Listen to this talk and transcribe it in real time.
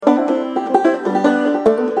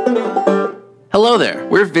Hello there,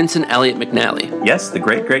 we're Vince and Elliot McNally. Yes, the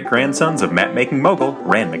great-great-grandsons of map-making mogul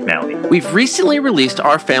Rand McNally. We've recently released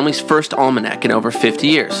our family's first almanac in over 50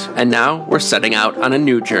 years, and now we're setting out on a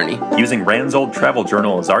new journey. Using Rand's old travel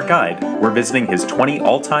journal as our guide, we're visiting his 20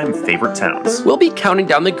 all-time favorite towns. We'll be counting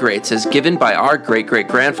down the greats as given by our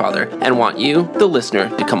great-great-grandfather, and want you, the listener,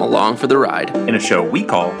 to come along for the ride. In a show we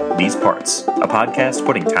call These Parts, a podcast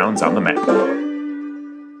putting towns on the map.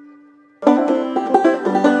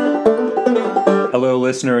 Hello,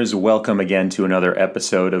 listeners. Welcome again to another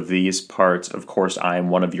episode of These Parts. Of course, I am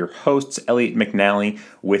one of your hosts, Elliot McNally.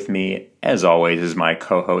 With me, as always, is my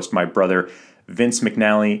co-host, my brother, Vince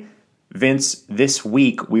McNally. Vince, this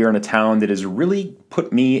week we are in a town that has really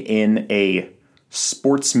put me in a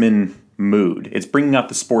sportsman mood. It's bringing out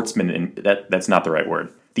the sportsman in that's not the right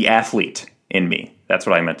word. The athlete in me. That's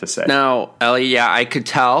what I meant to say. Now, Ellie, yeah, I could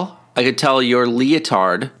tell your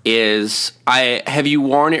leotard is. Have you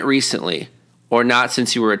worn it recently? Or not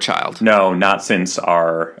since you were a child? No, not since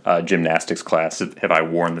our gymnastics class have I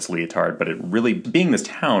worn this leotard, but it really, being this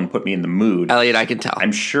town, put me in the mood. Elliot, I can tell.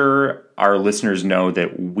 I'm sure our listeners know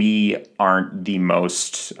that we aren't the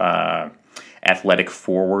most athletic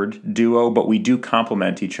forward duo, but we do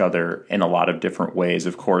complement each other in a lot of different ways.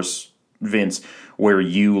 Of course, Vince, where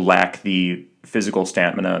you lack the physical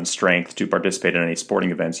stamina and strength to participate in any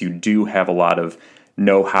sporting events, you do have a lot of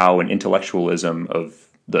know-how and intellectualism of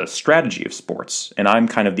the strategy of sports, and I'm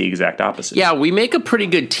kind of the exact opposite. Yeah, we make a pretty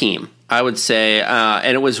good team, I would say,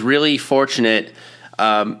 and it was really fortunate,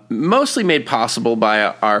 mostly made possible by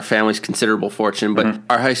our family's considerable fortune, but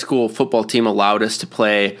our high school football team allowed us to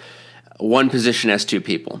play one position as two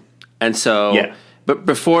people. And so, but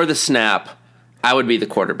before the snap, I would be the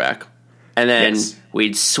quarterback, and then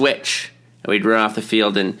we'd switch, and we'd run off the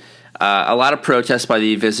field, and a lot of protests by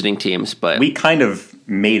the visiting teams. But we kind of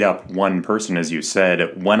made up one person, as you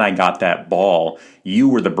said. When I got that ball, you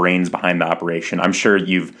were the brains behind the operation. I'm sure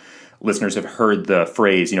listeners have heard the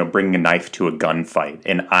phrase, bringing a knife to a gunfight.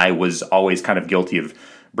 And I was always kind of guilty of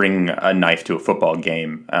bringing a knife to a football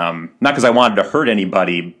game. Not because I wanted to hurt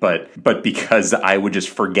anybody, but because I would just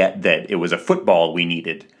forget that it was a football we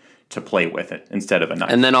needed to play with it instead of a knife.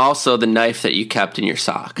 And then also the knife that you kept in your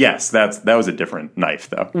sock. Yes, that was a different knife,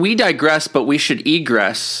 though. We digress, but we should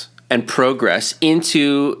egress and progress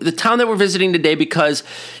into the town that we're visiting today, because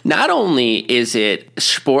not only is it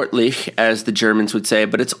sportlich, as the Germans would say,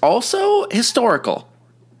 but it's also historical.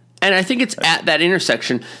 And I think it's at that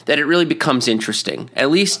intersection that it really becomes interesting, at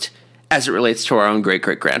least as it relates to our own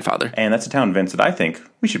great-great-grandfather. And that's a town, Vince, that I think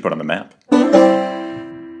we should put on the map.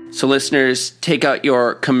 So listeners, take out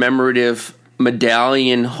your commemorative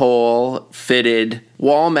medallion hole fitted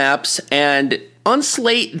wall maps and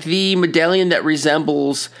unslate the medallion that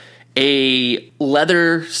resembles a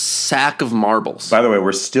leather sack of marbles. By the way,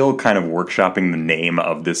 we're still kind of workshopping the name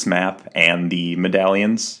of this map and the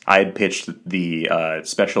medallions. I had pitched the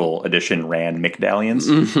special edition Rand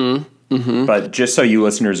McDallions. But just so you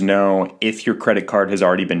listeners know, if your credit card has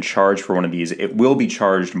already been charged for one of these, it will be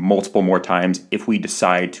charged multiple more times if we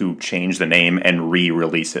decide to change the name and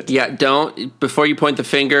re-release it. Yeah, before you point the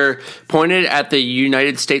finger, point it at the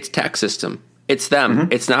United States tax system. It's them.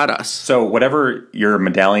 It's not us. So whatever your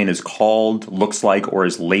medallion is called, looks like, or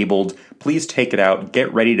is labeled, please take it out.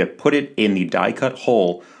 Get ready to put it in the die-cut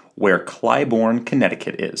hole where Clybourne,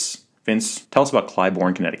 Connecticut is. Vince, tell us about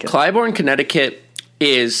Clybourne, Connecticut. Clybourne, Connecticut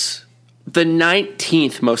is the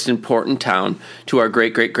 19th most important town to our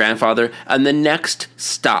great-great-grandfather, and the next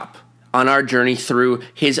stop on our journey through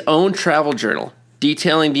his own travel journal,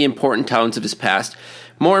 detailing the important towns of his past.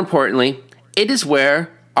 More importantly, it is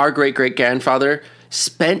where our great-great-grandfather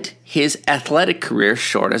spent his athletic career,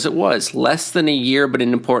 short as it was, less than a year, but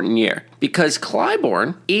an important year, because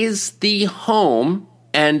Clybourne is the home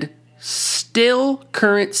and still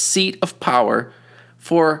current seat of power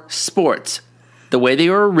for sports, the way they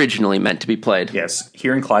were originally meant to be played. Yes,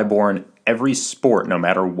 here in Clybourne, every sport, no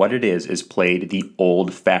matter what it is played the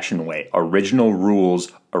old-fashioned way. Original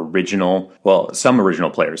rules, some original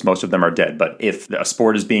players. Most of them are dead. But if a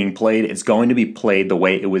sport is being played, it's going to be played the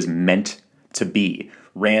way it was meant to be.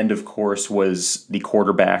 Rand, of course, was the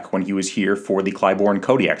quarterback when he was here for the Clybourne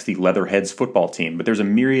Kodiaks, the Leatherheads football team. But there's a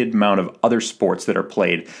myriad amount of other sports that are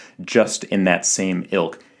played just in that same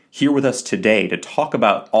ilk. Here with us today to talk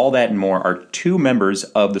about all that and more are two members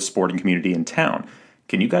of the sporting community in town.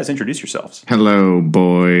 Can you guys introduce yourselves? Hello,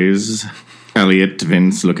 boys. Elliot,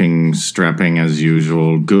 Vince, looking strapping as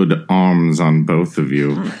usual. Good arms on both of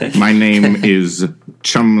you. My name is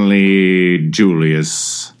Chumley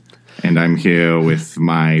Julius, and I'm here with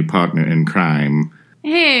my partner in crime.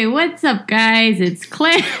 Hey, what's up, guys? It's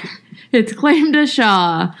It's Clamda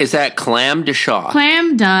Shaw. Is that Clam de Shaw?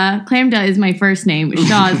 Clamda is my first name.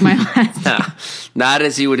 Shaw is my last name. Not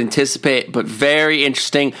as you would anticipate, but very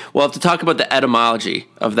interesting. We'll have to talk about the etymology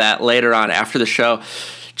of that later on after the show.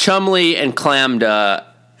 Chumley and Clamda,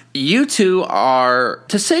 you two are,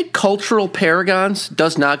 to say cultural paragons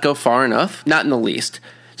does not go far enough, not in the least.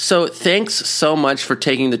 So thanks so much for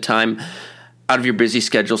taking the time out of your busy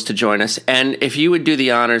schedules to join us. And if you would do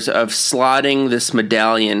the honors of slotting this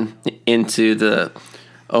medallion into the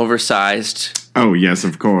oversized... Oh, yes,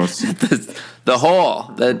 of course. the hole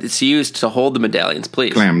that it's used to hold the medallions,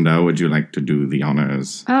 please. Clamda, would you like to do the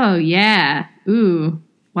honors? Oh, yeah. Ooh,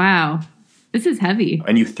 wow. This is heavy.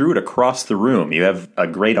 And you threw it across the room. You have a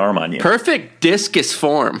great arm on you. Perfect discus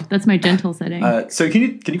form. That's my gentle setting. So can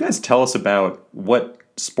you guys tell us about what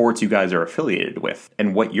sports you guys are affiliated with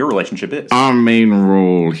and what your relationship is? Our main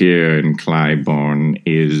role here in Clybourne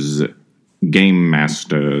is game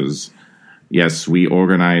masters. Yes, we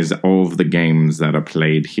organize all of the games that are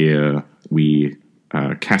played here. We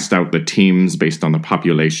cast out the teams based on the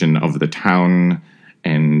population of the town.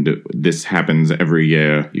 And this happens every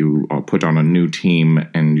year. You are put on a new team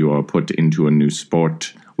and you are put into a new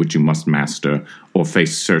sport, which you must master or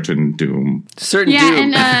face certain doom. Certain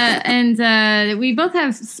doom. Yeah, and we both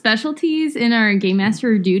have specialties in our game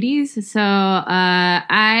master duties. So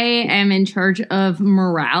I am in charge of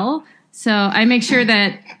morale. So I make sure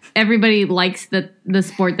that everybody likes the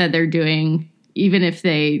sport that they're doing, even if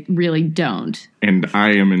they really don't. And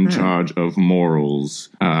I am in charge of morals.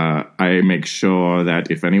 I make sure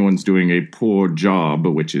that if anyone's doing a poor job,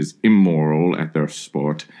 which is immoral at their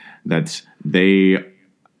sport, that they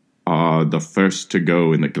are the first to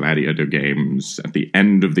go in the gladiator games at the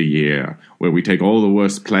end of the year, where we take all the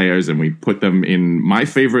worst players and we put them in my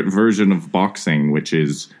favorite version of boxing, which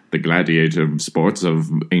is the gladiator sports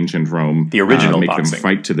of ancient Rome. The original make boxing. them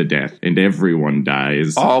fight to the death, and everyone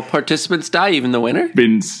dies. All participants die, even the winner?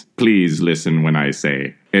 Vince, please listen when I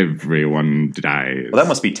say everyone dies. Well, that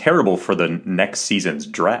must be terrible for the next season's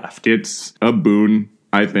draft. It's a boon,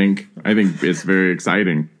 I think. I think it's very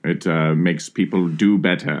exciting. It makes people do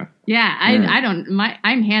better. Yeah,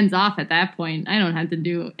 I'm hands off at that point. I don't have to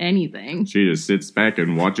do anything. She just sits back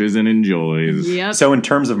and watches and enjoys. Yep. So in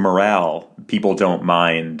terms of morale, people don't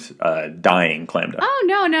mind dying, Clamda. Oh,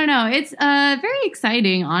 no. It's very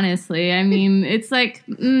exciting, honestly. I mean, it's like...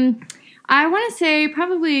 I want to say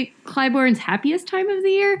probably Clybourne's happiest time of the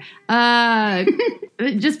year.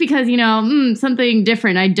 Just because, something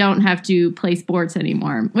different. I don't have to play sports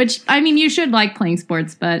anymore. Which, I mean, you should like playing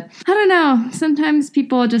sports, but I don't know. Sometimes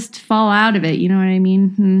people just fall out of it. You know what I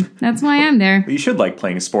mean? That's why I'm there. You should like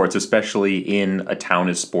playing sports, especially in a town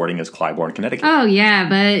as sporting as Clybourne, Connecticut. Oh, yeah,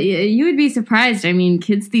 but you would be surprised. I mean,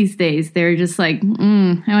 kids these days, they're just like,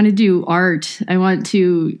 I want to do art. I want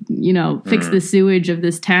to, fix the sewage of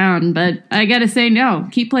this town. But I gotta say no.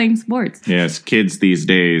 Keep playing sports. Yes, kids these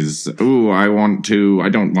days. Ooh, I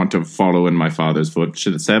don't want to follow in my father's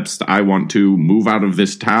footsteps. I want to move out of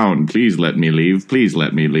this town. Please let me leave. Please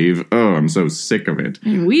let me leave. Oh, I'm so sick of it.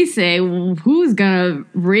 And we say, well, who's gonna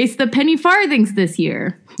race the penny farthings this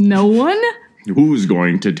year? No one? Who's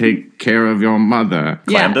going to take care of your mother?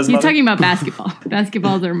 Yeah, Clamda's he's mother? talking about basketball.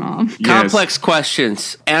 Basketball's their mom. Yes. Complex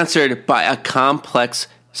questions answered by a complex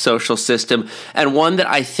social system, and one that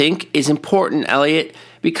I think is important, Elliot,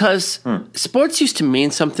 because sports used to mean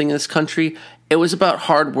something in this country. It was about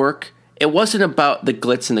hard work. It wasn't about the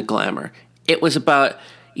glitz and the glamour. It was about,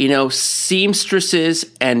 seamstresses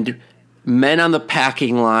and men on the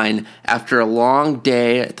packing line after a long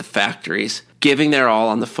day at the factories, giving their all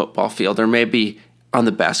on the football field or maybe on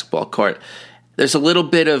the basketball court. There's a little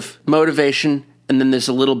bit of motivation, and then there's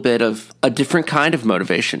a little bit of a different kind of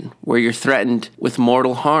motivation where you're threatened with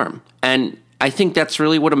mortal harm. And I think that's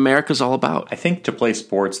really what America's all about. I think to play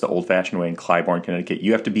sports the old-fashioned way in Clybourne, Connecticut,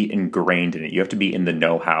 you have to be ingrained in it. You have to be in the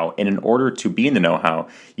know-how. And in order to be in the know-how,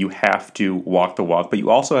 you have to walk the walk, but you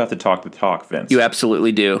also have to talk the talk, Vince. You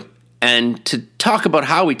absolutely do. And to talk about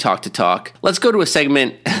how we talk to talk, let's go to a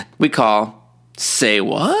segment we call Say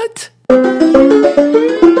What?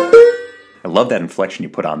 I love that inflection you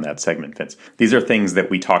put on that segment, Vince. These are things that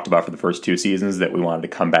we talked about for the first two seasons that we wanted to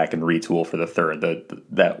come back and retool for the third.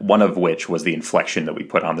 That one of which was the inflection that we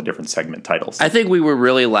put on the different segment titles. I think we were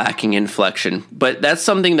really lacking inflection, but that's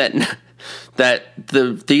something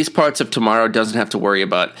that these parts of tomorrow doesn't have to worry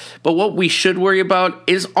about. But what we should worry about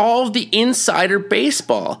is all of the insider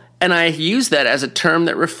baseball, and I use that as a term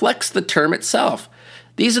that reflects the term itself.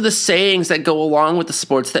 These are the sayings that go along with the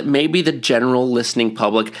sports that maybe the general listening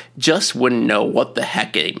public just wouldn't know what the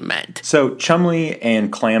heck it meant. So, Chumley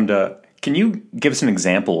and Clamda, Can you give us an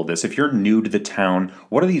example of this? If you're new to the town,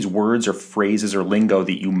 what are these words or phrases or lingo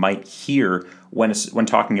that you might hear when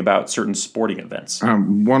talking about certain sporting events?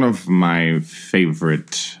 One of my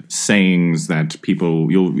favorite sayings that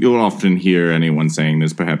you'll often hear anyone saying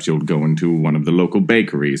this. Perhaps you'll go into one of the local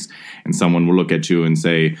bakeries and someone will look at you and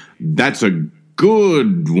say, "That's a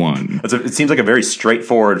good one." It seems like a very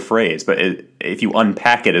straightforward phrase, but if you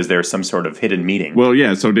unpack it, is there some sort of hidden meaning? Well,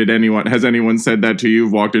 yeah. So has anyone said that to you?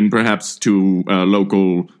 Walked in perhaps to a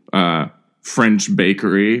local French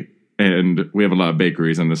bakery, and we have a lot of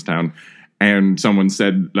bakeries in this town, and someone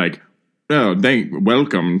said like, "Oh,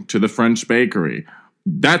 welcome to the French bakery.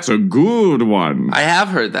 That's a good one." I have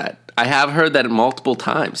heard that. I have heard that multiple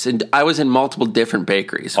times, and I was in multiple different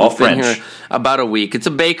bakeries. All We've been French. here about a week. It's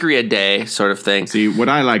a bakery a day sort of thing. See, what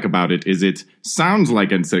I like about it is it sounds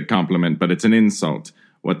like it's a compliment, but it's an insult.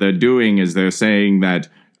 What they're doing is they're saying that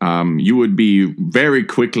you would be very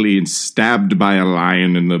quickly stabbed by a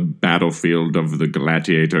lion in the battlefield of the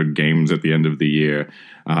gladiator games at the end of the year.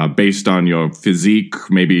 Based on your physique,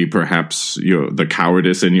 maybe perhaps the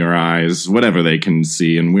cowardice in your eyes, whatever they can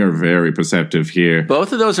see, and we're very perceptive here.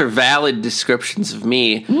 Both of those are valid descriptions of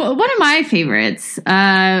me. One of my favorites,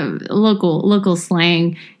 local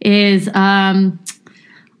slang, is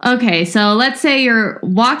okay. So let's say you're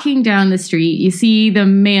walking down the street, you see the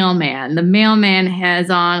mailman. The mailman has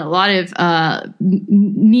on a lot of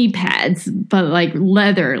knee pads, but like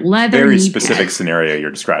leather. Very knee specific pads. scenario you're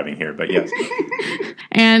describing here, but yes.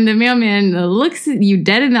 And the mailman looks at you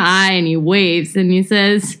dead in the eye and he waves and he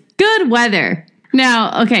says, "Good weather."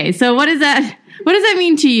 Now, okay, so what does that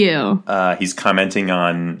mean to you? He's commenting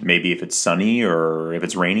on maybe if it's sunny or if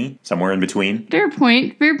it's rainy, somewhere in between. Fair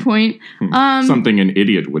point. Something an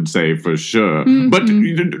idiot would say for sure. But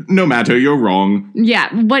no matter, you're wrong.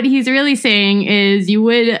 Yeah, what he's really saying is you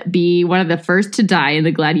would be one of the first to die in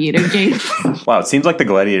the gladiator games. Wow, it seems like the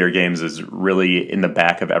gladiator games is really in the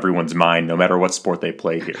back of everyone's mind, no matter what sport they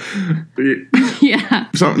play here. Yeah.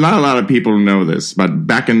 So not a lot of people know this, but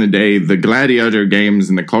back in the day, the gladiator games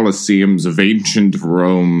in the Colosseums of ancient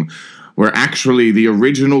Rome were actually the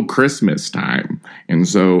original Christmas time. And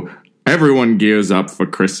so everyone gears up for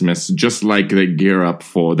Christmas just like they gear up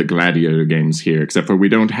for the gladiator games here, except for we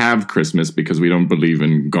don't have Christmas because we don't believe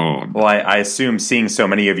in God. Well, I assume seeing so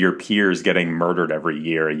many of your peers getting murdered every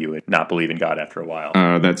year, you would not believe in God after a while.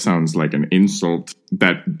 That sounds like an insult.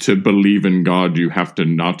 That to believe in God, you have to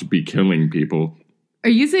not be killing people. Are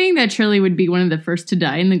you saying that Shirley would be one of the first to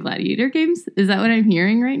die in the gladiator games? Is that what I'm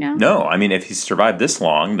hearing right now? No, I mean, if he's survived this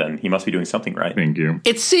long, then he must be doing something right. Thank you.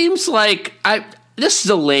 It seems like this is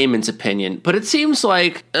a layman's opinion, but it seems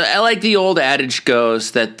like the old adage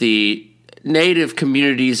goes that the native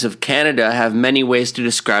communities of Canada have many ways to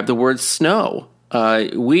describe the word snow.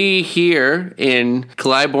 We here in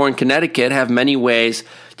Clybourne, Connecticut, have many ways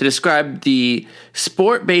to describe the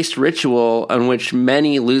sport-based ritual on which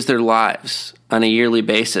many lose their lives on a yearly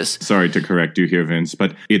basis. Sorry to correct you here, Vince,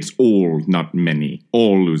 but it's all, not many.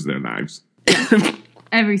 All lose their lives.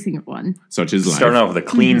 Every single one. Such is life. Starting off with a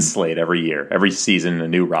clean slate every year, every season, a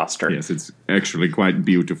new roster. Yes, it's actually quite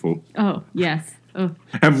beautiful. Oh, yes. Oh.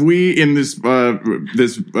 Have we, in this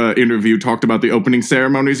interview, talked about the opening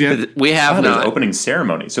ceremonies yet? We have There's not. opening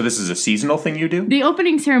ceremony. So this is a seasonal thing you do? The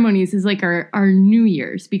opening ceremonies is like our New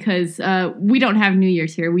Year's because we don't have New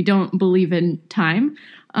Year's here. We don't believe in time.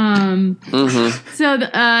 So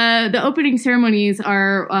the opening ceremonies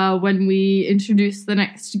are when we introduce the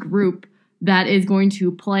next group that is going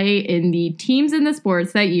to play in the teams in the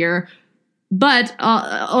sports that year. But,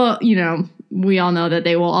 we all know that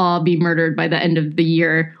they will all be murdered by the end of the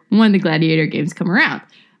year when the gladiator games come around.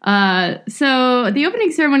 So the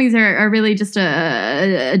opening ceremonies are really just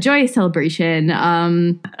a joyous celebration.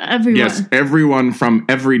 Everyone from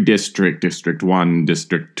every district, District 1,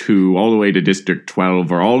 District 2, all the way to District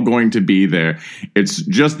 12 are all going to be there.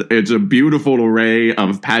 It's a beautiful array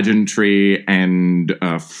of pageantry and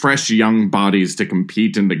fresh young bodies to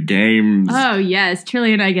compete in the games. Oh, yes.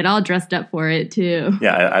 Trilly and I get all dressed up for it, too.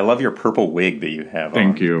 Yeah, I love your purple wig that you have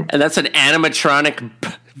Thank on. you. And that's an animatronic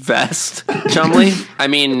vest, Chumley. I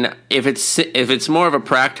mean, if it's more of a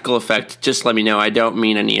practical effect, just let me know. I don't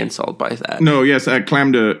mean any insult by that. No, yes,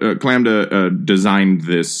 Clamda designed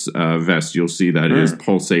this vest. You'll see that it is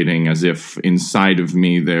pulsating as if inside of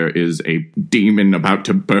me there is a demon about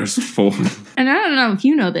to burst forth. And I don't know if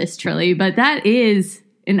you know this, Trilly, but that is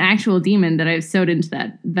an actual demon that I've sewed into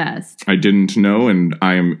that vest. I didn't know, and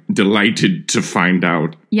I am delighted to find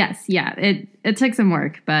out. Yes, yeah, it took some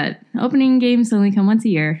work, but opening games only come once a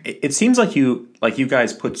year. It seems like you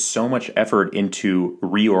guys put so much effort into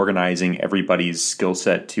reorganizing everybody's skill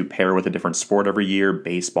set to pair with a different sport every year,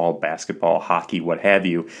 baseball, basketball, hockey, what have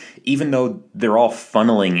you, even though they're all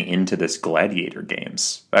funneling into this Gladiator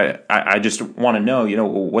games. I just want to know,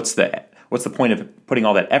 what's the point of putting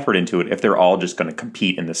all that effort into it if they're all just going to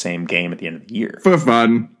compete in the same game at the end of the year? For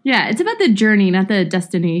fun. Yeah, it's about the journey, not the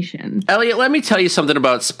destination. Elliot, let me tell you something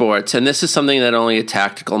about sports, and this is something that only a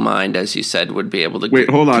tactical mind, as you said, would be able to. Wait,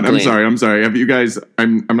 hold on. I'm I'm sorry. Have you guys?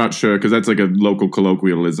 I'm not sure because that's like a local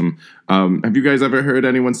colloquialism. Have you guys ever heard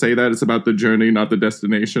anyone say that it's about the journey, not the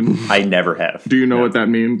destination? I never have. Do you know what that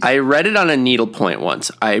means? I read it on a needlepoint once.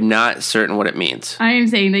 I'm not certain what it means. I am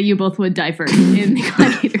saying that you both would die first in the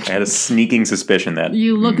Gladiator game. I had a sneaking suspicion that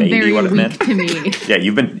You look maybe very what it weak meant. to me. Yeah,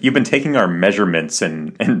 you've been taking our measurements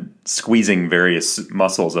and squeezing various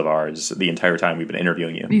muscles of ours the entire time we've been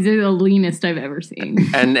interviewing you. These are the leanest I've ever seen.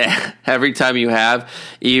 And every time you have,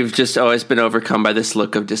 you've just always been overcome by this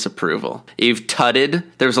look of disapproval. You've tutted.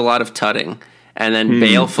 There's a lot of tutting. And then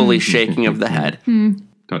balefully shaking of the head.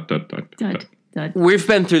 Tut, tut, tut, tut. Dud. We've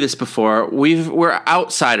been through this before. We're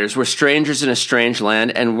outsiders. We're strangers in a strange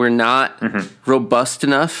land, and we're not robust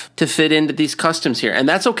enough to fit into these customs here. And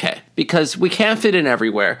that's okay, because we can't fit in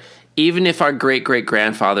everywhere, even if our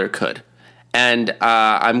great-great-grandfather could. And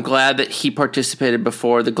I'm glad that he participated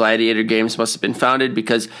before the Gladiator Games must have been founded,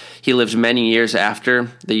 because he lived many years after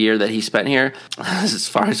the year that he spent here, as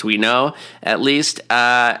far as we know, at least.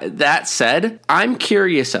 That said, I'm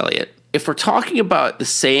curious, Elliot, if we're talking about the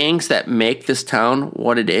sayings that make this town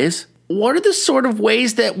what it is, what are the sort of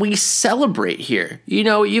ways that we celebrate here?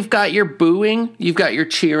 You've got your booing, you've got your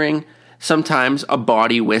cheering, sometimes a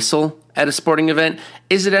bawdy whistle at a sporting event.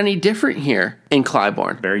 Is it any different here in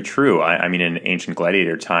Clybourne? Very true. I mean, in ancient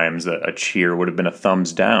gladiator times, a cheer would have been a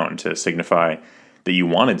thumbs down to signify that you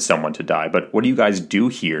wanted someone to die. But what do you guys do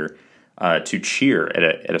here to cheer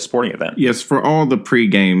at a sporting event? Yes, for all the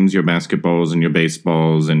pre-games, your basketballs and your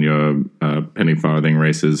baseballs and your penny farthing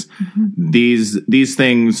races, these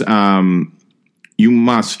things, you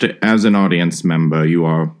must, as an audience member, you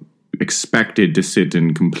are expected to sit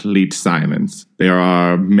in complete silence. There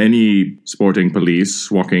are many sporting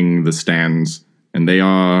police walking the stands, and they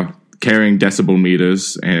are carrying decibel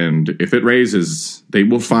meters, and if it raises, they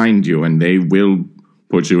will find you, and they will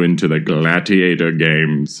put you into the Gladiator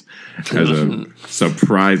Games as a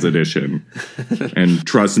surprise edition. And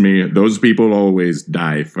trust me, those people always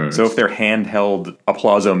die first. So if they're handheld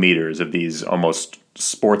applausometers of these almost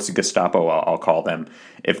sports Gestapo, I'll call them,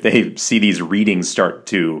 if they see these readings start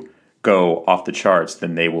to go off the charts,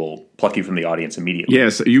 then they will pluck you from the audience immediately.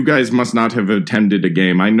 Yes, you guys must not have attended a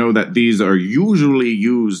game. I know that these are usually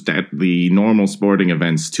used at the normal sporting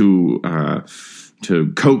events to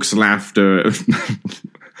coax laughter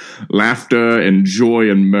and joy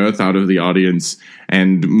and mirth out of the audience.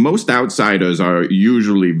 And most outsiders are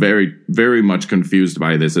usually very, very much confused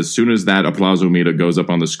by this. As soon as that applausometer goes up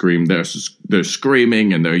on the screen, they're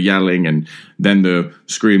screaming and they're yelling, and then they're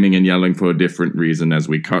screaming and yelling for a different reason as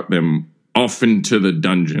we cut them off into the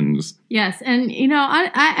dungeons. Yes, and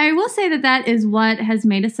I will say that is what has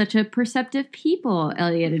made us such a perceptive people,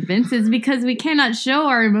 Elliot and Vince, is because we cannot show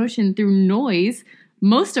our emotion through noise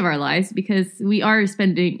most of our lives, because we are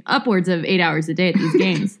spending upwards of 8 hours a day at these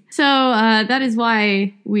games. So that is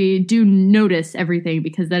why we do notice everything,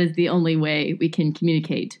 because that is the only way we can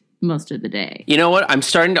communicate most of the day. You know what? I'm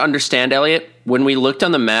starting to understand, Elliot. When we looked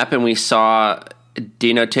on the map and we saw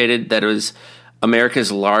denotated that it was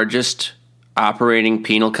America's largest operating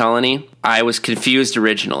penal colony, I was confused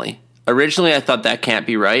originally. Originally, I thought that can't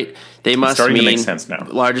be right. They must starting mean to make sense now.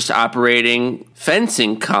 Largest operating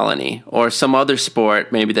fencing colony or some other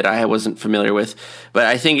sport maybe that I wasn't familiar with. But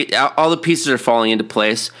I think all the pieces are falling into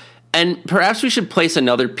place. And perhaps we should place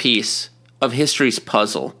another piece of history's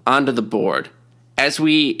puzzle onto the board as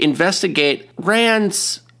we investigate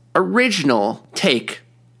Rand's original take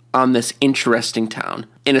on this interesting town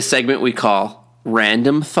in a segment we call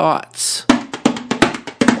Random Thoughts.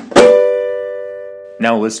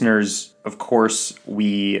 Now, listeners, of course,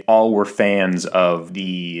 we all were fans of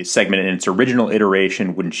the segment in its original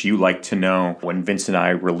iteration, Wouldn't You Like to Know? When Vince and I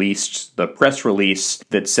released the press release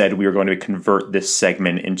that said we were going to convert this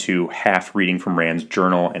segment into half reading from Rand's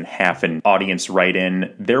journal and half an audience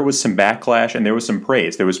write-in, there was some backlash and there was some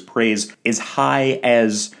praise. There was praise as high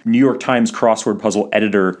as New York Times crossword puzzle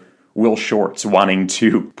editor Will Shortz wanting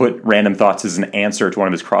to put Random Thoughts as an answer to one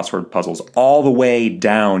of his crossword puzzles, all the way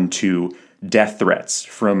down to death threats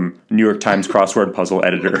from New York Times crossword puzzle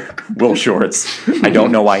editor Will Shortz. I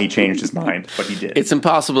don't know why he changed his mind, but he did. It's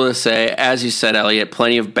impossible to say. As you said, Elliot,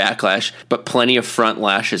 plenty of backlash, but plenty of front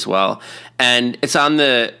lash as well. And it's on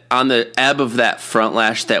the ebb of that front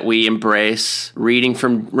lash that we embrace reading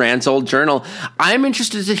from Rand's old journal. I'm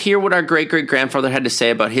interested to hear what our great-great-grandfather had to say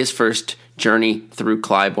about his first journey through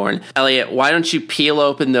Clybourne. Elliot, why don't you peel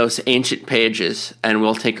open those ancient pages and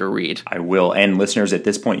we'll take a read? I will. And listeners, at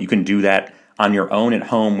this point, you can do that on your own at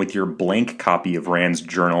home with your blank copy of Rand's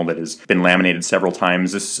journal that has been laminated several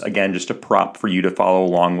times. This is, again, just a prop for you to follow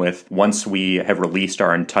along with. Once we have released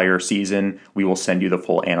our entire season, we will send you the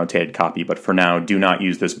full annotated copy. But for now, do not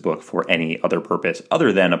use this book for any other purpose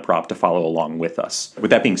other than a prop to follow along with us.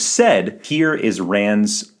 With that being said, here is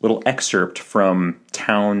Rand's little excerpt from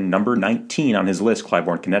town number 19 on his list,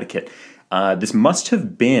 Clybourne, Connecticut. This must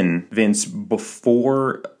have been, Vince,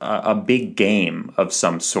 before a big game of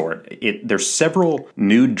some sort. There's several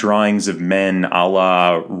nude drawings of men a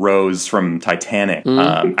la Rose from Titanic.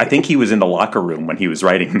 I think he was in the locker room when he was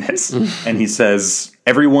writing this. And he says,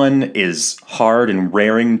 "Everyone is hard and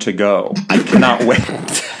raring to go. I cannot wait."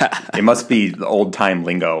 It must be the old-time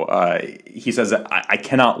lingo. He says, I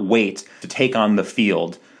cannot wait to take on the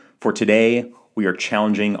field. For today, we are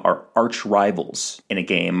challenging our arch rivals in a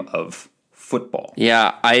game of football.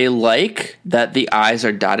 Yeah, I like that the eyes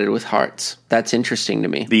are dotted with hearts. That's interesting to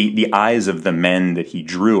me. The eyes of the men that he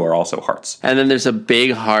drew are also hearts. And then there's a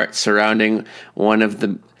big heart surrounding one of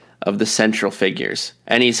the central figures.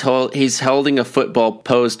 And he's holding a football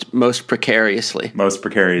posed most precariously. Most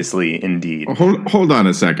precariously, indeed. Hold on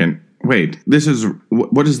a second. Wait, this is...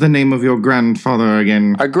 What is the name of your grandfather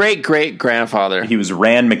again? Our great-great-grandfather. He was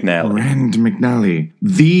Rand McNally. Rand McNally.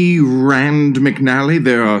 The Rand McNally?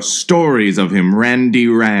 There are stories of him. Randy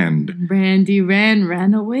Rand. Randy Rand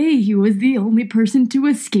ran away. He was the only person to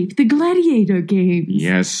escape the gladiator games.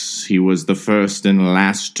 Yes, he was the first and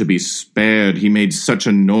last to be spared. He made such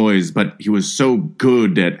a noise, but he was so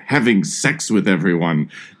good at having sex with everyone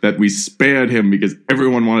that we spared him because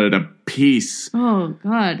everyone wanted a piece. Oh,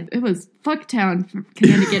 God. It was Fucktown for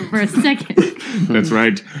Connecticut for a second. That's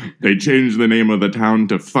right. They changed the name of the town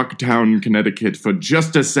to Fucktown, Connecticut for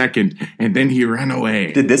just a second, and then he ran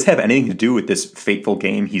away. Did this have anything to do with this fateful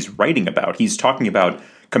game he's writing about? He's talking about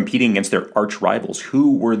competing against their arch rivals.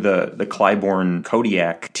 Who were the Clybourne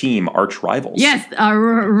Kodiak team arch rivals? Yes, our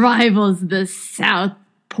rivals, the Southport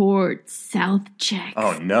Southchecks.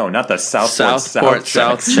 Oh, no, not the Southport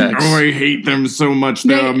Southchecks. Oh, I hate them so much.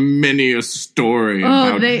 There are many a story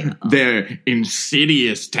about their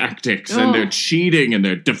insidious tactics and their cheating and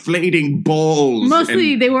their deflating balls.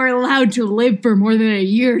 Mostly they were allowed to live for more than a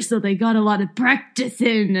year, so they got a lot of practice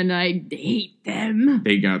in, and I hate them.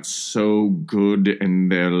 They got so good, and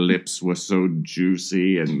their lips were so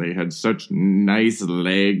juicy, and they had such nice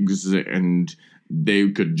legs, and they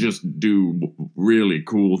could just do really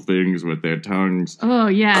cool things with their tongues. Oh,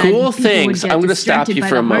 yeah. Cool things. I'm going to stop you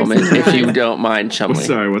for a moment, if you don't mind, Chumley.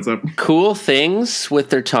 Sorry, what's up? Cool things with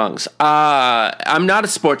their tongues. I'm not a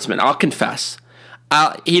sportsman. I'll confess.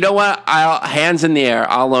 You know what? Hands in the air.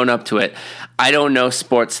 I'll own up to it. I don't know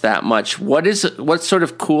sports that much. What sort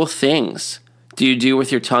of cool things do you do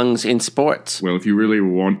with your tongues in sports? Well, if you really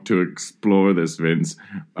want to explore this, Vince,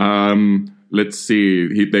 let's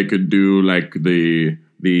see. They could do like the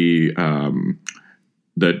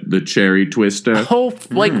cherry twister. Oh,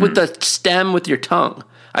 like with the stem with your tongue.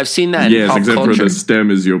 I've seen that. Yes, in pop except culture. for the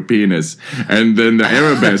stem is your penis, and then the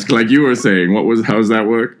arabesque, like you were saying. How's that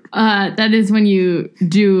work? That is when you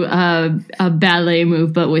do a ballet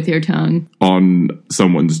move, but with your tongue. On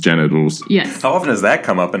someone's genitals. Yes. How often does that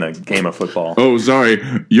come up in a game of football? Oh, sorry.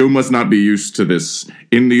 You must not be used to this.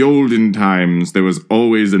 In the olden times, there was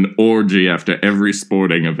always an orgy after every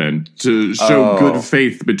sporting event to show good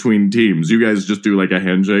faith between teams. You guys just do like a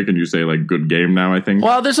handshake and you say like good game now, I think.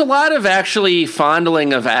 Well, there's a lot of actually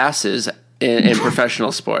fondling of asses in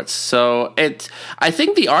professional sports. So I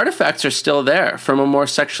think the artifacts are still there from a more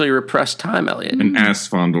sexually repressed time, Elliot. An ass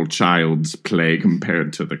fondle child's play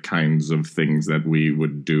compared to the kinds of things that we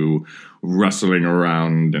would do, rustling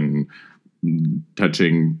around and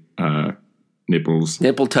touching nipples.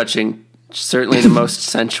 Nipple touching, certainly the most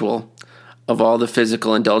sensual of all the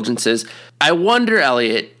physical indulgences. I wonder,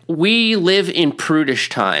 Elliot, we live in prudish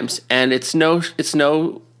times, and it's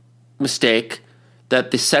no mistake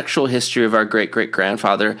that the sexual history of our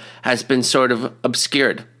great-great-grandfather has been sort of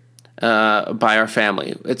obscured by our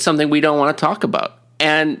family. It's something we don't want to talk about.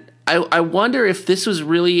 And I wonder if this was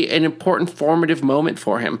really an important formative moment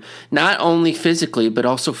for him, not only physically, but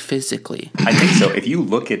also physically. I think so. If you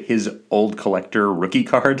look at his old collector rookie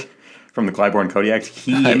card from the Clybourne Kodiak,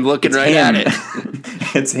 I'm looking right at it.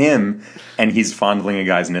 It's him, and he's fondling a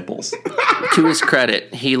guy's nipples. To his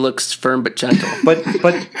credit, he looks firm but gentle.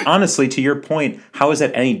 But honestly, to your point, how is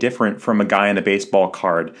that any different from a guy on a baseball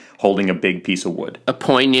card holding a big piece of wood? A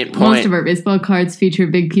poignant Most point. of our baseball cards feature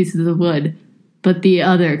big pieces of wood, but the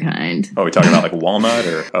other kind. Oh, we talking about like walnut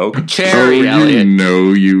or oak? Cherry, Oh, Elliot. you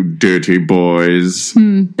know, you dirty boys.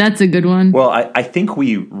 That's a good one. Well, I think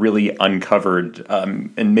we really uncovered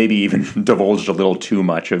and maybe even divulged a little too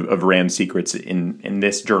much of Ram's secrets in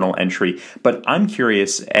this journal entry. But I'm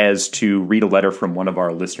curious as to read a letter from one of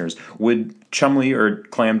our listeners. Would Chumley or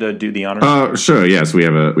Clamda do the honors? Sure, yes, we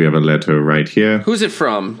have a letter right here. Who's it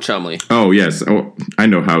from, Chumley? Oh, yes. Oh, I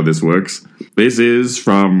know how this works. This is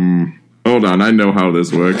from... Hold on, I know how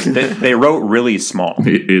this works. They wrote really small.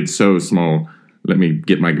 It's so small. Let me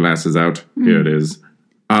get my glasses out. Here it is.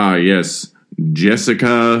 Ah, yes.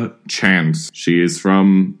 Jessica Chance. She is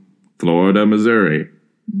from Florida, Missouri.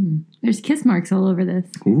 There's kiss marks all over this.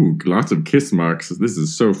 Ooh, lots of kiss marks. This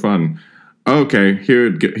is so fun. Okay,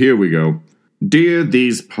 here we go. Dear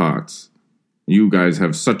These Parts, you guys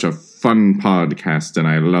have such a fun podcast, and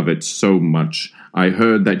I love it so much. I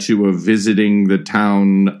heard that you were visiting the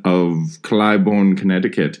town of Clybourne,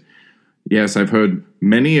 Connecticut. Yes, I've heard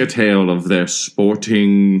many a tale of their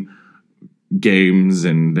sporting games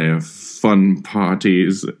and their fun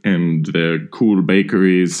parties and their cool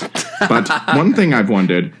bakeries. But one thing I've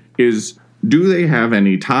wondered is, do they have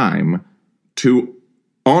any time to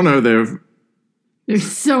honor their... There's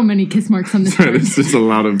so many kiss marks on this card. It's just a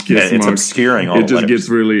lot of kiss It's marks. obscuring all It the just letters. gets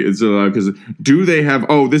really, it's a lot, because do they have,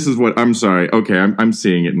 oh, this is what, I'm sorry, okay, I'm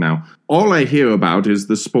seeing it now. All I hear about is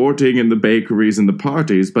the sporting and the bakeries and the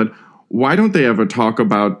parties, but why don't they ever talk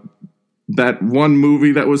about that one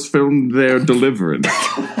movie that was filmed there, Deliverance?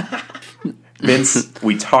 Vince,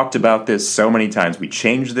 we talked about this so many times. We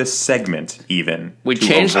changed this segment even. We to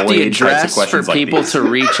changed avoid the types of address for questions like people these. to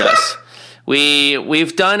reach us.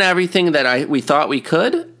 We've done everything that we thought we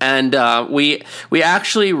could, and we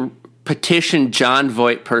actually petitioned John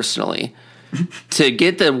Voight personally to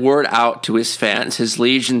get the word out to his fans, his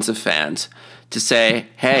legions of fans, to say,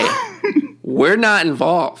 "Hey, we're not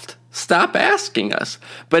involved. Stop asking us."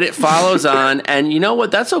 But it follows on, and you know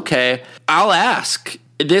what? That's okay. I'll ask.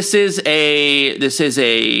 This is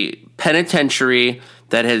a penitentiary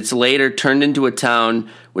that has later turned into a town,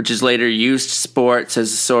 which has later used sports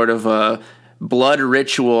as sort of a blood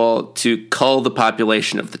ritual to cull the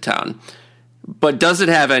population of the town. But does it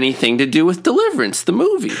have anything to do with Deliverance, the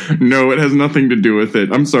movie? No, it has nothing to do with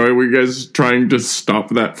it. I'm sorry, were you guys trying to stop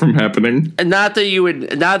that from happening? And not that you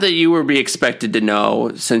would be expected to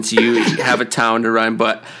know, since you have a town to run,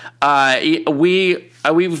 but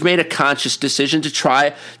we've made a conscious decision to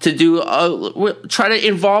try to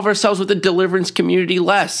involve ourselves with the Deliverance community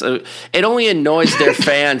less. It only annoys their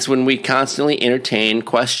fans when we constantly entertain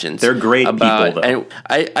questions. They're great people, though. And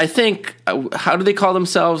I think, how do they call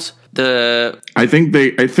themselves? I think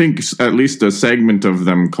at least a segment of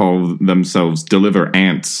them call themselves Deliver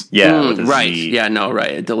Ants. Yeah, with a right. Z. Yeah, no,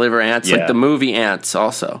 right. Deliver Ants, Yeah. like the movie Ants.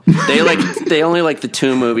 Also, they only like the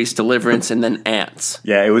two movies, Deliverance and then Ants.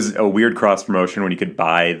 Yeah, it was a weird cross promotion when you could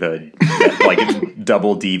buy the like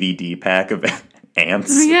double DVD pack of Ants.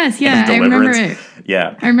 Oh, yes, yeah, and I remember Deliverance. it.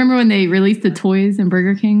 Yeah, I remember when they released the toys in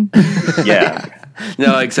Burger King. yeah.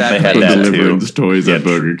 No, exactly. They had The that too. Deliverance toys at Yeah.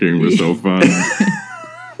 Burger King were so fun.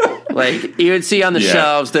 Like you would see on the Yeah.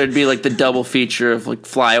 shelves, there'd be like the double feature of like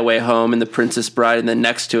Fly Away Home and The Princess Bride, and then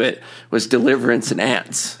next to it was Deliverance and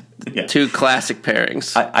Ants. Yeah. Two classic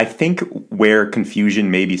pairings. I think where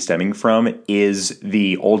confusion may be stemming from is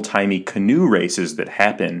the old-timey canoe races that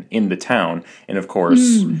happen in the town. And, of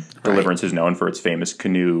course, Deliverance is known for its famous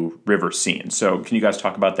canoe river scene. So can you guys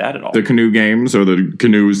talk about that at all? The canoe games or the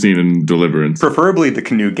canoe scene in Deliverance? Preferably the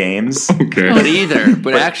canoe games. Okay.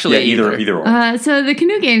 but actually yeah, either or. So the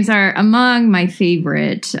canoe games are among my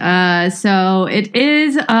favorite. So it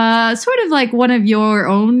is sort of like one of your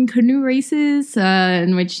own canoe races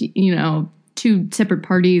in which, you know, two separate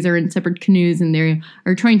parties are in separate canoes and they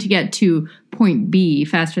are trying to get to point B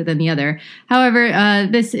faster than the other. However,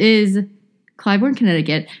 this is Clybourne,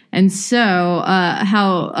 Connecticut. And so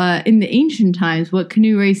how in the ancient times, what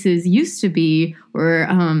canoe races used to be were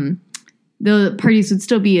the parties would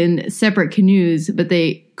still be in separate canoes, but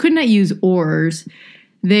they could not use oars.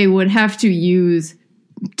 They would have to use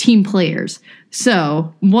team players.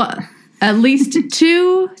 So at least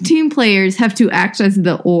two team players have to act as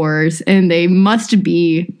the oars, and they must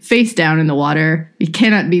be face down in the water. It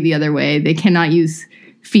cannot be the other way. They cannot use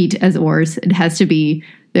feet as oars. It has to be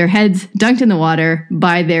their heads dunked in the water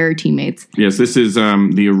by their teammates. Yes, this is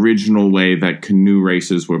the original way that canoe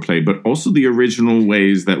races were played, but also the original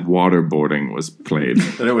ways that waterboarding was played.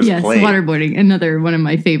 That it was Yes, played. waterboarding, another one of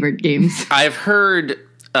my favorite games. I've heard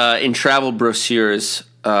in travel brochures,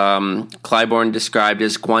 Clybourne described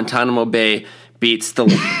as Guantanamo Bay meets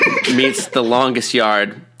the longest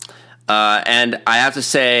yard. And I have to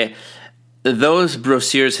say, those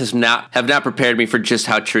brochures have not prepared me for just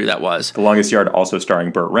how true that was. The Longest Yard also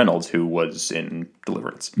starring Burt Reynolds, who was in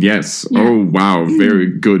Deliverance. Yes. Oh, wow. Very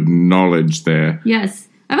good knowledge there. Yes.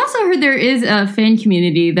 I've also heard there is a fan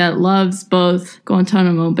community that loves both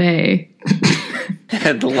Guantanamo Bay.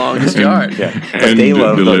 And The Longest Yard. Yeah, but And they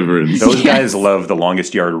love Deliverance. those guys love the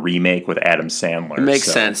Longest Yard remake with Adam Sandler. It makes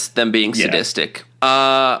so- sense, them being sadistic.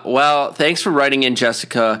 Well, thanks for writing in,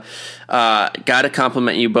 Jessica. Got to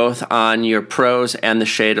compliment you both on your prose and the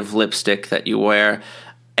shade of lipstick that you wear.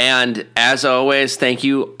 And as always, thank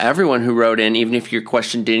you everyone who wrote in, even if your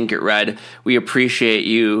question didn't get read. We appreciate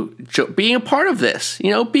you being a part of this,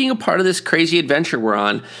 being a part of this crazy adventure we're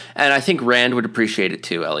on. And I think Rand would appreciate it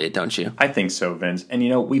too, Elliot, don't you? I think so, Vince. And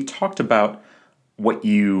we've talked about what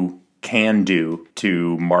you can do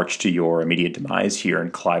to march to your immediate demise here in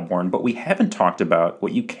Clybourne, but we haven't talked about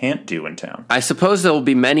what you can't do in town. I suppose there will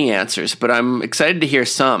be many answers, but I'm excited to hear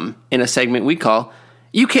some in a segment we call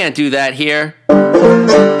You Can't Do That Here.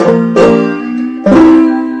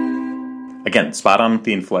 Again, spot on with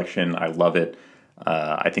the inflection. I love it.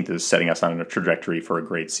 I think this is setting us on a trajectory for a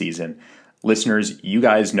great season. Listeners, you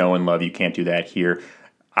guys know and love You Can't Do That Here.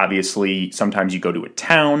 Obviously, sometimes you go to a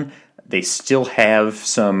town, they still have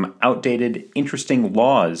some outdated, interesting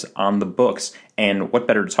laws on the books. And what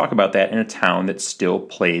better to talk about that in a town that still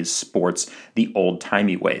plays sports the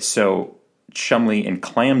old-timey way? So, Chumley and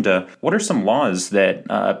Clamda, what are some laws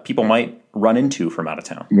that people might run into from out of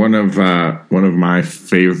town? One of my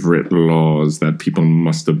favorite laws that people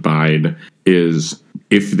must abide is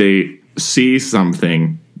if they see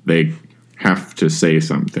something, they have to say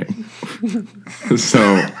something.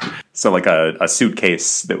 So like a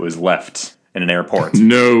suitcase that was left in an airport.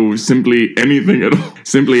 No, simply anything at all.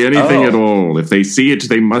 Simply anything at all. If they see it,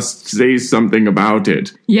 they must say something about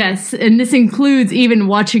it. Yes, and this includes even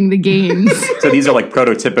watching the games. So these are like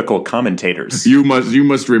prototypical commentators. You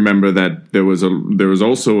must remember that there was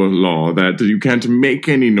also a law that you can't make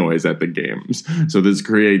any noise at the games. So this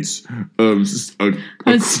creates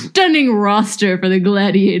A stunning roster for the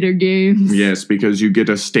Gladiator games. yes, because you get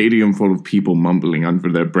a stadium full of people mumbling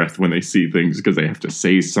under their breath when they see things because they have to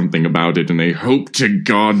say something about it, and they hope to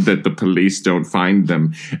God that the police don't find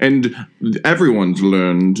them. And everyone's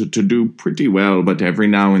learned to do pretty well, but every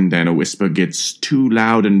now and then a whisper gets too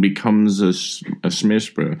loud and becomes a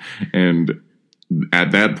smisper. And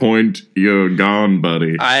at that point, you're gone,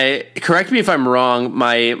 buddy. Correct me if I'm wrong,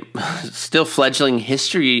 my still fledgling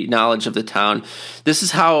history knowledge of the town, this is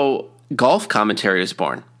how golf commentary is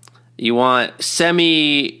born. You want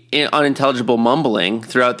semi-unintelligible mumbling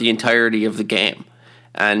throughout the entirety of the game.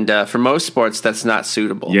 And for most sports, that's not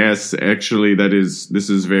suitable. Yes, actually, this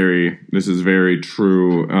is very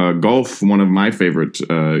true. Golf, one of my favorite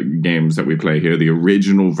games that we play here, the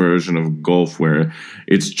original version of golf, where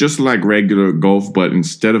it's just like regular golf, but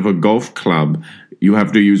instead of a golf club, you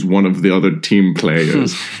have to use one of the other team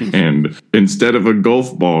players, and instead of a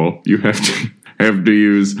golf ball, you have to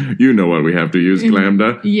use, you know what we have to use,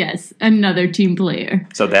 Clamda? Yes, another team player.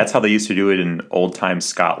 So that's how they used to do it in old-time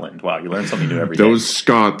Scotland. Wow, you learn something new every day. Those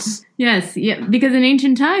Scots. Yes, yeah, because in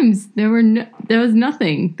ancient times there was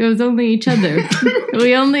nothing. There was only each other.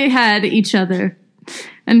 We only had each other,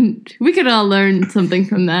 and we could all learn something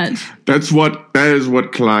from that. That is what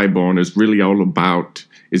Clybourne is really all about.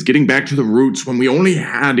 Is getting back to the roots when we only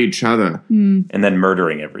had each other, and then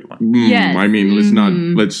murdering everyone. Yes. I mean,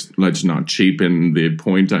 let's not cheapen the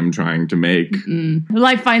point I'm trying to make.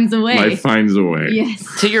 Life finds a way. Life finds a way.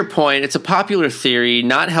 Yes. To your point, it's a popular theory,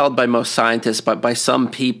 not held by most scientists, but by some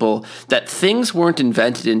people, that things weren't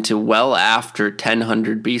invented until well after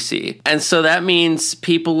 1000 BC. And so that means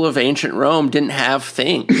people of ancient Rome didn't have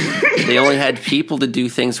things. They only had people to do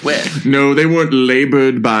things with. No, they weren't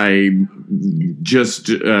labored by just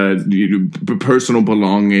personal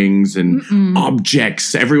belongings and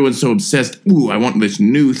objects. Everyone's so obsessed. Ooh, I want this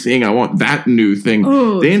new thing. I want that new thing.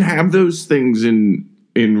 Ooh. They didn't have those things in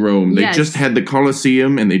Rome. They Yes. just had the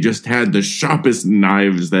Colosseum, and they just had the sharpest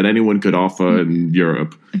knives that anyone could offer in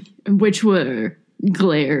Europe. Which were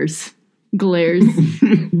glares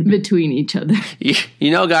between each other.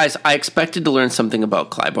 You know, guys, I expected to learn something about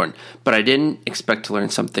Clybourne, but I didn't expect to learn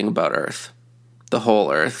something about Earth. The whole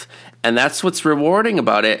Earth. And that's what's rewarding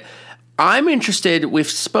about it. I'm interested. We've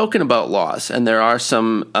spoken about laws, and there are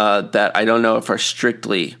some that I don't know if are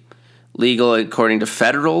strictly legal according to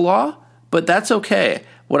federal law, but that's okay.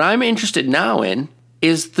 What I'm interested now in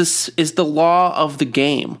is the law of the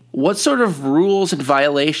game. What sort of rules and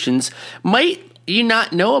violations might you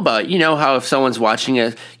not know about? You know how if someone's watching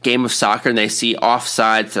a game of soccer and they see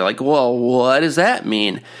offsides, they're like, well, what does that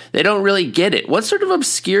mean? They don't really get it. What sort of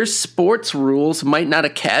obscure sports rules might not a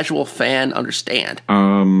casual fan understand?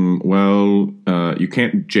 You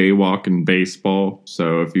can't jaywalk in baseball.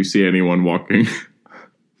 So if you see anyone walking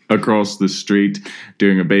across the street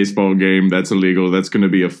during a baseball game, that's illegal. That's going to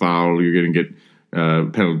be a foul. You're going to get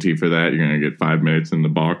penalty for that. You're going to get 5 minutes in the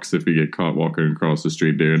box if you get caught walking across the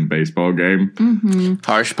street during a baseball game. Mm-hmm.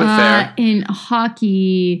 Harsh but fair. In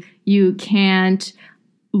hockey, you can't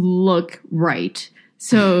look right.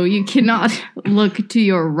 So you cannot look to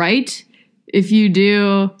your right. If you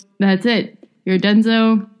do, that's it. You're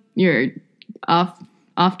Denzo. You're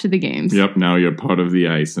off to the games. Yep, now you're part of the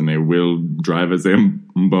ice, and they will drive a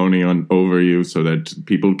Zamboni over you so that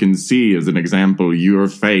people can see, as an example, your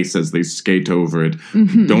face as they skate over it.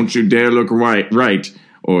 Mm-hmm. Don't you dare look right,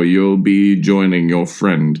 or you'll be joining your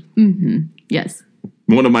friend. Mm-hmm. Yes.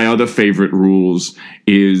 One of my other favorite rules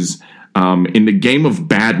is in the game of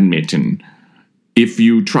badminton, if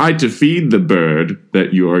you try to feed the bird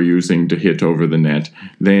that you are using to hit over the net,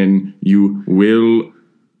 then you will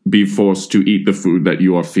be forced to eat the food that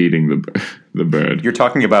you are feeding the bird. You're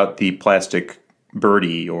talking about the plastic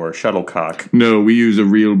birdie or shuttlecock. No, we use a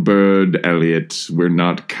real bird, Elliot. We're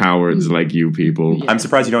not cowards like you people. Yeah. I'm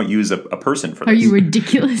surprised you don't use a person for this. Are you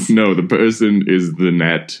ridiculous? No, the person is the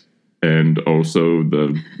net and also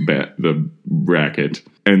the racket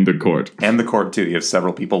and the court. And the court, too. You have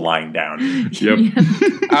several people lying down. Yep.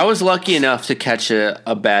 I was lucky enough to catch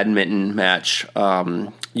a badminton match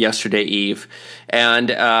yesterday eve. And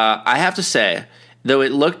I have to say, though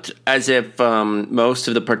it looked as if most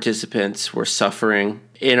of the participants were suffering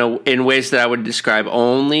in ways that I would describe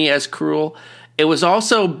only as cruel, it was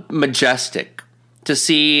also majestic to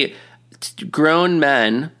see grown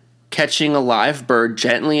men catching a live bird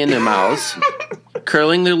gently in their mouths,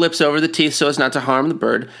 curling their lips over the teeth so as not to harm the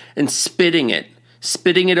bird, and spitting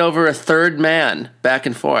it over a third man back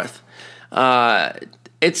and forth.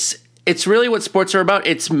 It's really what sports are about.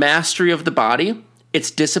 It's mastery of the body, it's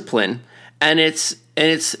discipline, and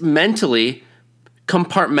it's mentally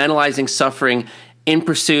compartmentalizing suffering in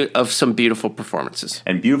pursuit of some beautiful performances.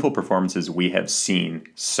 And beautiful performances we have seen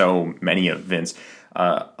so many of, Vince.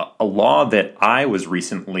 A law that I was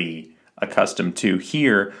recently accustomed to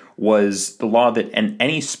here was the law that in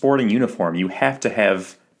any sporting uniform, you have to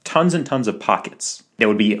have tons and tons of pockets. That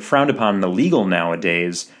would be frowned upon and illegal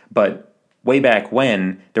nowadays, but way back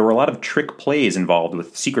when, there were a lot of trick plays involved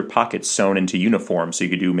with secret pockets sewn into uniforms, so you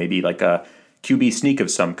could do maybe like a QB sneak of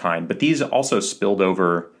some kind. But these also spilled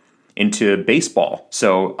over into baseball.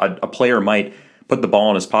 So a player might put the ball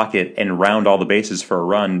in his pocket and round all the bases for a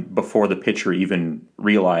run before the pitcher even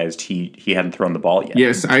realized he hadn't thrown the ball yet.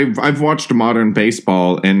 Yes, I've watched modern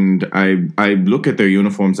baseball, and I look at their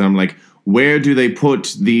uniforms and I'm like, where do they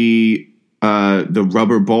put the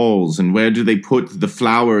rubber balls, and where do they put the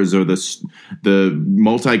flowers or the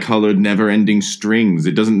multicolored never-ending strings?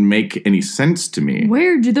 It doesn't make any sense to me.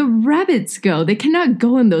 Where do the rabbits go? They cannot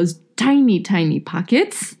go in those tiny, tiny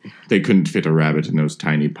pockets. They couldn't fit a rabbit in those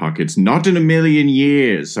tiny pockets. Not in a million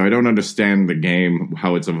years. So I don't understand the game,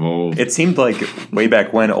 how it's evolved. It seemed like way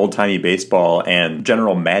back when old-timey baseball and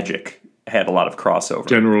General Magic had a lot of crossover.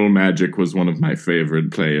 General Magic was one of my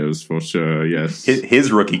favorite players, for sure, yes.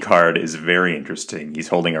 His rookie card is very interesting. He's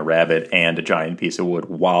holding a rabbit and a giant piece of wood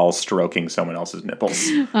while stroking someone else's nipples.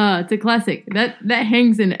 It's a classic. That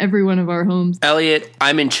hangs in every one of our homes. Elliot,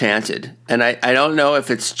 I'm enchanted. And I don't know if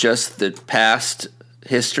it's just the past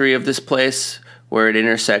history of this place where it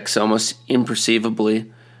intersects almost imperceivably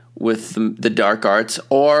with the dark arts,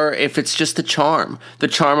 or if it's just the charm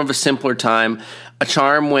of a simpler time, a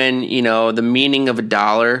charm when, the meaning of a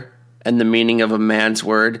dollar and the meaning of a man's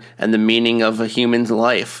word and the meaning of a human's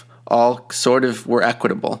life all sort of were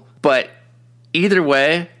equitable. But either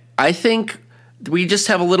way, I think we just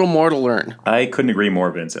have a little more to learn. I couldn't agree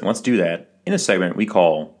more, Vincent. Let's do that in a segment we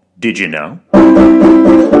call Did You Know?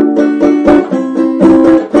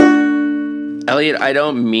 Elliot, I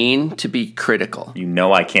don't mean to be critical. You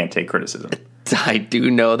know I can't take criticism. I do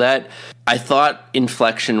know that. I thought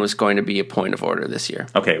inflection was going to be a point of order this year.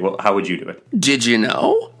 Okay, well, how would you do it? Did you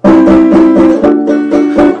know?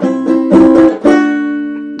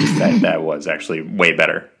 That was actually way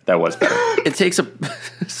better. That was better. It takes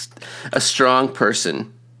a strong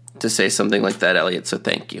person to say something like that, Elliot, so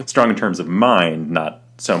thank you. Strong in terms of mind, not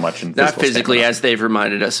so much in Not physical physically, stamina. as they've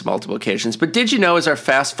reminded us multiple occasions. But did you know is our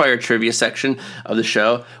fast fire trivia section of the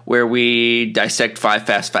show where we dissect 5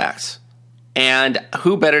 fast facts. And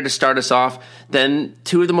who better to start us off than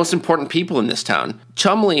 2 of the most important people in this town?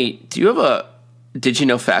 Chumley, do you have a did you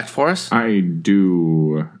know fact for us? I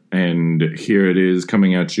do. And here it is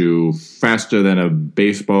coming at you faster than a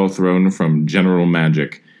baseball thrown from General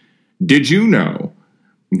Magic. Did you know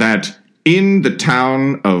that in the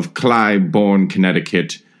town of Clybourne,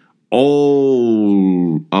 Connecticut,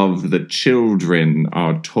 all of the children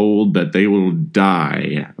are told that they will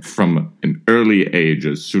die from an early age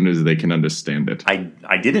as soon as they can understand it?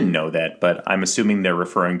 I didn't know that, but I'm assuming they're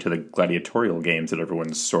referring to the gladiatorial games that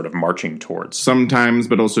everyone's sort of marching towards. Sometimes,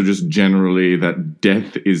 but also just generally that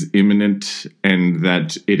death is imminent and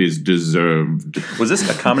that it is deserved. Was this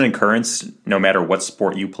a common occurrence, no matter what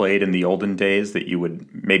sport you played in the olden days, that you would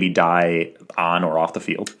maybe die on or off the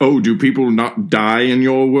field? Oh, do people not die in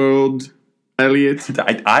your world, Elliot?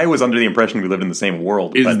 I was under the impression we lived in the same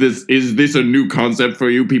world. Is but this a new concept for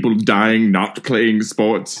you? People dying not playing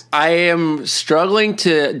sports? I am struggling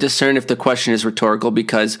to discern if the question is rhetorical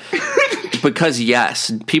because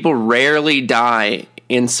yes, people rarely die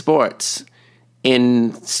in sports.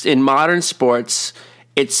 In modern sports,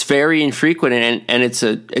 it's very infrequent, and it's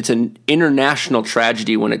an international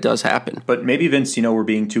tragedy when it does happen. But maybe, Vince, we're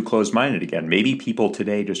being too close-minded again. Maybe people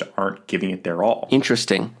today just aren't giving it their all.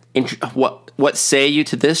 Interesting. What say you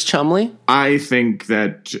to this, Chumley? I think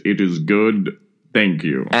that it is good. Thank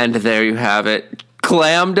you. And there you have it.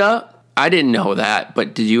 Clammed up. I didn't know that,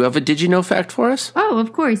 but did you know fact for us? Oh,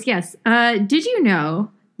 of course, yes. Did you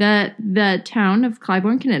know that the town of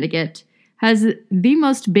Clybourne, Connecticut has the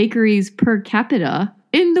most bakeries per capita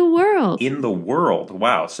in the world? In the world.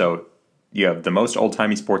 Wow. So you have the most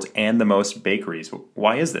old-timey sports and the most bakeries.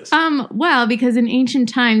 Why is this? Well, because in ancient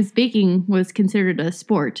times, baking was considered a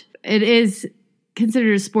sport. It is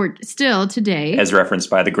considered a sport still today. As referenced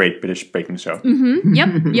by the Great British Baking Show.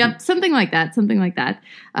 Mm-hmm. Yep. Something like that.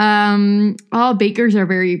 All bakers are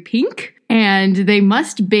very pink, and they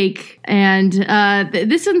must bake. And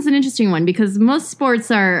this one's an interesting one because most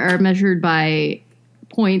sports are measured by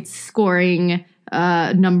points, scoring,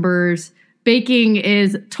 numbers. Baking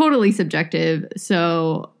is totally subjective,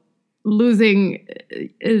 so losing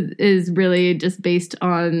is really just based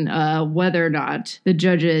on whether or not the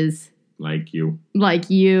judges like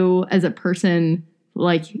you as a person,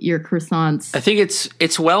 like your croissants. I think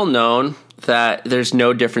it's well known that there's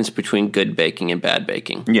no difference between good baking and bad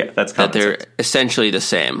baking. Yeah, that's that they're sense. essentially the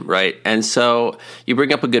same, right? And so you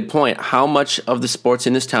bring up a good point. How much of the sports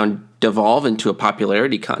in this town devolve into a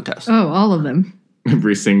popularity contest? Oh, all of them.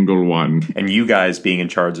 Every single one. And you guys being in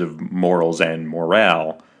charge of morals and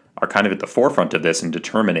morale are kind of at the forefront of this in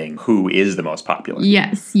determining who is the most popular.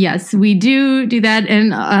 Yes, we do that,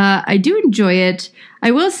 and I do enjoy it.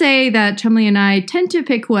 I will say that Chumley and I tend to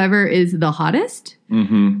pick whoever is the hottest.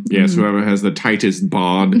 Mm-hmm. Yes, whoever has the tightest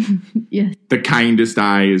bod, Yes. the kindest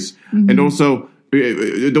eyes, and also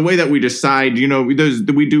the way that we decide,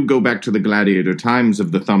 we do go back to the gladiator times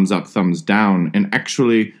of the thumbs up, thumbs down, and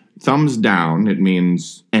actually thumbs down, it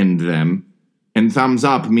means end them. And thumbs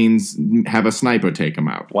up means have a sniper take them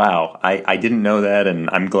out. Wow, I didn't know that, and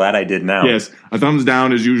I'm glad I did now. Yes, a thumbs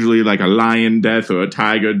down is usually like a lion death or a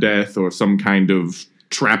tiger death or some kind of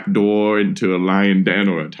trapdoor into a lion den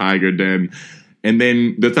or a tiger den. And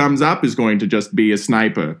then the thumbs up is going to just be a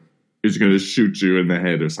sniper who's going to shoot you in the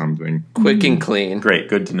head or something. Quick and clean. Great,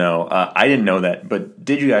 good to know. I didn't know that, but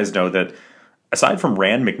did you guys know that aside from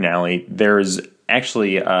Rand McNally, there's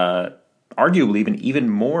actually arguably an even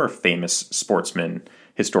more famous sportsman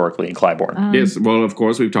historically in Clybourne? Yes, well, of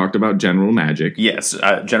course, we've talked about General Magic. Yes,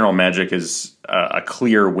 General Magic is a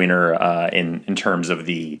clear winner in terms of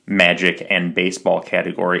the magic and baseball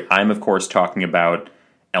category. I'm, of course, talking about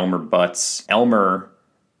Elmer Butts. Elmer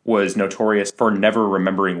was notorious for never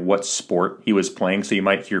remembering what sport he was playing, so you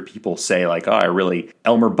might hear people say, like,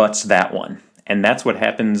 Elmer Butts that one. And that's what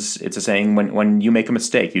happens, it's a saying, when you make a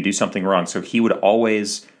mistake, you do something wrong. So he would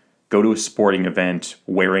always go to a sporting event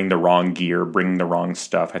wearing the wrong gear, bringing the wrong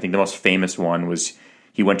stuff. I think the most famous one was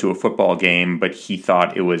he went to a football game, but he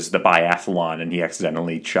thought it was the biathlon, and he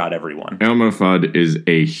accidentally shot everyone. Elmer Fudd is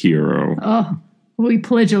a hero. Oh, we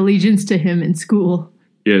pledge allegiance to him in school.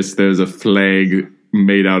 Yes, there's a flag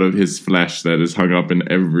made out of his flesh that is hung up in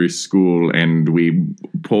every school, and we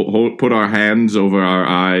put our hands over our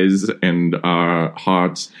eyes and our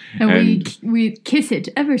hearts. And we kiss it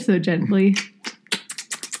ever so gently.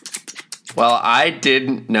 Well, I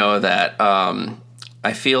didn't know that.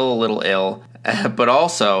 I feel a little ill. But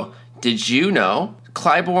also, did you know,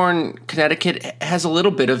 Clybourne, Connecticut has a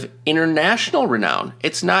little bit of international renown.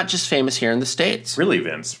 It's not just famous here in the States. Really,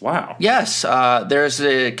 Vince? Wow. Yes, there's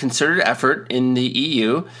a concerted effort in the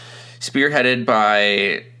EU, spearheaded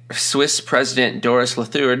by Swiss President Doris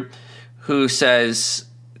Luther, who says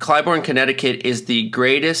Clybourne, Connecticut is the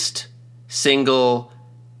greatest single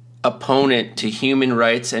opponent to human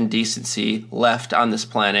rights and decency left on this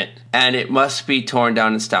planet, and it must be torn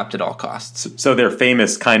down and stopped at all costs. So they're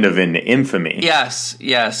famous kind of in infamy. Yes.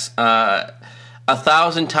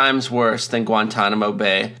 1,000 times worse than Guantanamo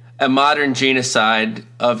Bay. A modern genocide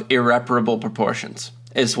of irreparable proportions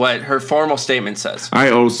is what her formal statement says.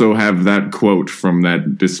 I also have that quote from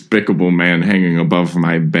that despicable man hanging above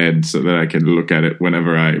my bed so that I can look at it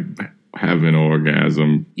whenever I have an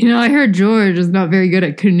orgasm. I heard George is not very good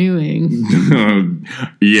at canoeing.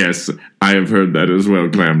 Yes, I have heard that as well,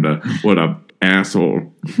 Clamda. What a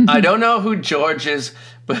asshole. I don't know who George is,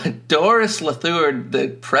 but Doris Luther, the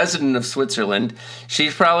president of Switzerland,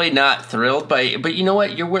 she's probably not thrilled by... But you know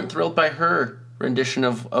what? You weren't thrilled by her rendition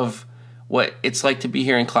of what it's like to be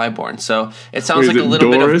here in Clybourne. So it sounds like a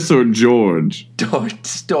little Doris bit of... or George?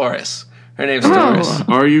 Doris. Her name's Doris.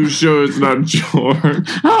 Are you sure it's not George?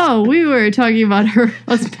 Oh, we were talking about her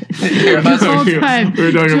husband this whole time. We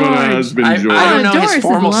were talking about her husband, George. I don't know Doris his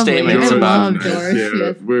formal statements I about... love Doris,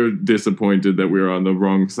 yes. We're disappointed that we're on the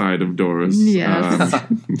wrong side of Doris. Yes.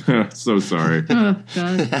 So sorry. Oh,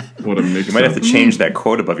 God. What a mix. You might have to change that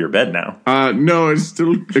quote above your bed now. No, it's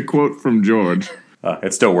still a quote from George.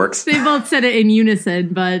 It still works. They both said it in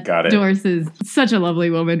unison, but Got it. Doris is such a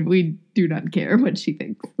lovely woman. We do not care what she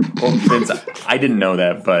thinks. Well, Vince, I didn't know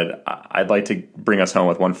that, but I'd like to bring us home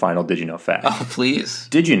with one final Did You Know fact. Oh, please.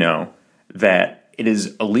 Did you know that it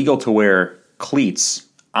is illegal to wear cleats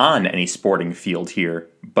on any sporting field here,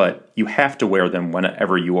 but you have to wear them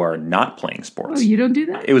whenever you are not playing sports? Oh, you don't do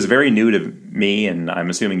that? It was very new to me, and I'm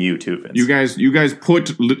assuming you too, Vince. You guys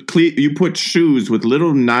put you put shoes with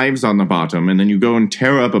little knives on the bottom, and then you go and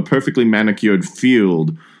tear up a perfectly manicured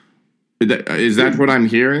field. Is that what I'm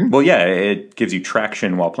hearing? Well, yeah, it gives you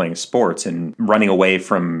traction while playing sports and running away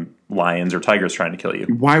from lions or tigers trying to kill you.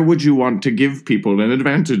 Why would you want to give people an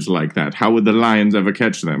advantage like that? How would the lions ever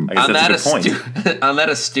catch them? I guess that's a good point. On that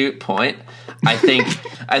astute point, I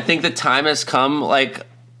think the time has come, like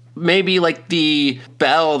maybe like the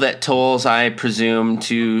bell that tolls, I presume,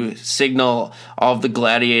 to signal all of the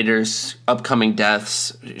gladiators' upcoming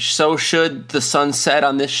deaths. So should the sun set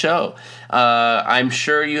on this show. I'm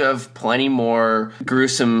sure you have plenty more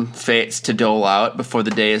gruesome fates to dole out before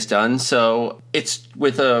the day is done. So it's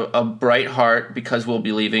with a bright heart, because we'll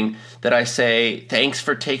be leaving, that I say thanks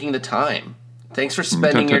for taking the time. Thanks for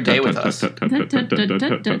spending your day with us. We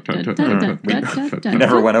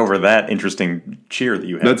never went over that interesting cheer that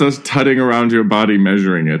you had. That's us tutting around your body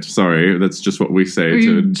measuring it. Sorry, that's just what we say.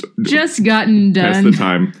 We've just gotten done. Pass the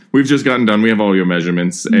time. We've just gotten done. We have all your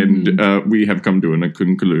measurements, and we have come to a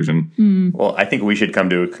conclusion. Well, I think we should come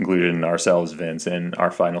to a conclusion ourselves, Vince, in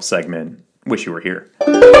our final segment, Wish You Were Here.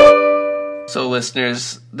 So,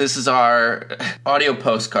 listeners, this is our audio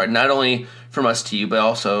postcard, not only from us to you, but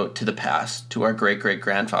also to the past, to our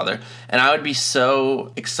great-great-grandfather. And I would be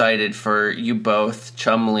so excited for you both,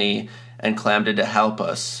 Chumley and Clamda, to help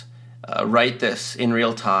us write this in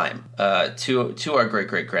real time to our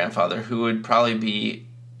great-great-grandfather, who would probably be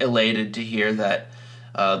elated to hear that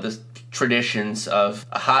the traditions of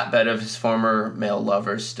a hotbed of his former male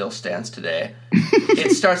lovers still stands today.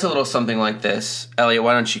 It starts a little something like this. Elliot,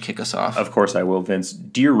 why don't you kick us off? Of course I will, Vince.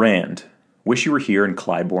 Dear Rand, wish you were here in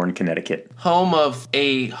Clybourne, Connecticut. Home of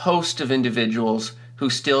a host of individuals who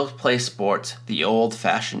still play sports the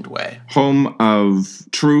old-fashioned way. Home of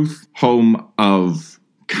truth, home of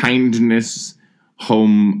kindness,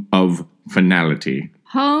 home of finality.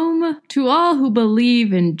 Home to all who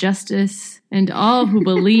believe in justice and all who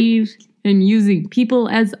believe in using people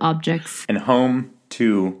as objects. And home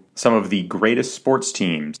to some of the greatest sports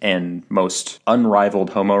teams and most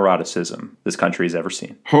unrivaled homoeroticism this country has ever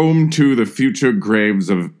seen. Home to the future graves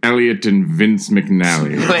of Elliot and Vince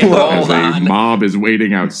McNally. Wait, hold As a on. mob is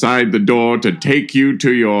waiting outside the door to take you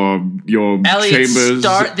to your Elliot, chambers,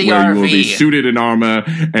 start the where RV. you will be suited in armor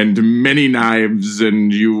and many knives,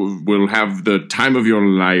 and you will have the time of your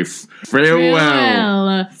life.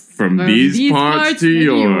 Farewell. From these parts to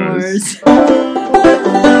yours.